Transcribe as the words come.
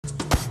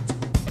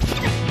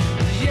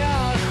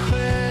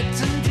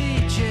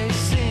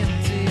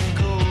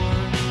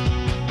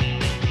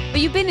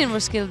You've been in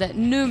Roskilde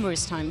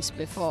numerous times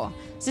before.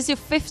 This is your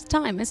 5th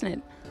time, isn't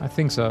it? I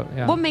think so,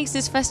 yeah. What makes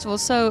this festival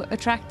so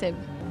attractive?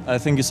 I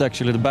think it's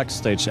actually the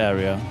backstage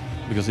area,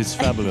 because it's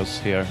fabulous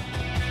here.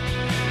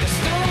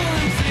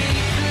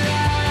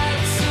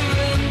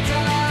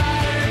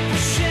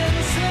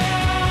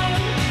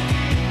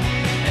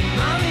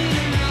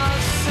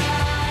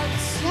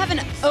 You have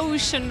an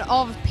ocean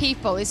of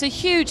people. It's a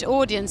huge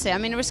audience here. I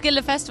mean,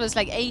 Roskilde Festival is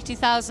like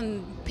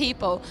 80,000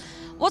 people.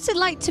 What's it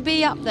like to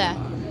be up there?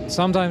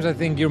 Sometimes I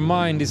think your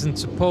mind isn't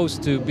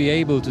supposed to be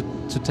able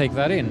to take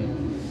that in.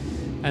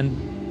 And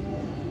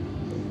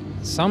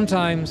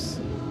sometimes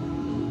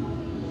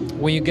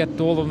when you get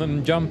all of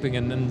them jumping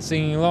and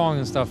singing along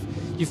and stuff,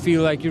 you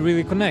feel like you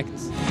really connect.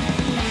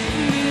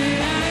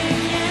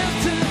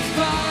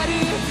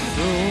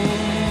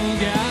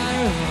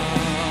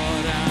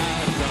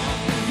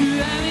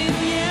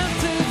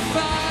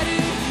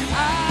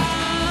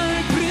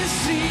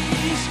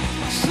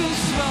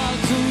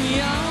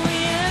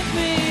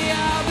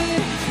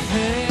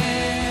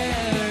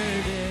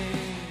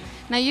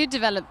 Now you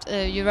developed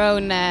your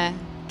own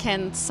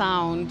Kent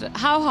sound.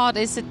 How hard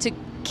is it to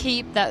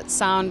keep that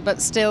sound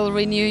but still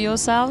renew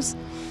yourselves?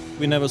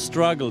 We never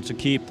struggle to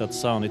keep that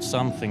sound. It's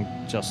something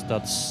just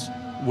that's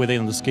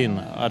within the skin.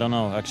 I don't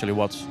know actually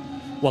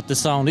what the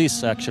sound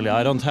is actually.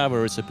 I don't have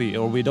a recipe,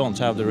 or we don't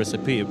have the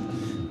recipe.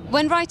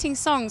 When writing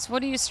songs,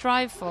 what do you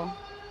strive for?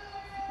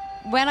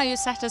 When are you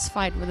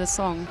satisfied with a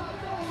song?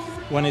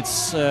 When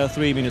it's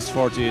 3 minutes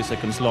 40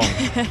 seconds long.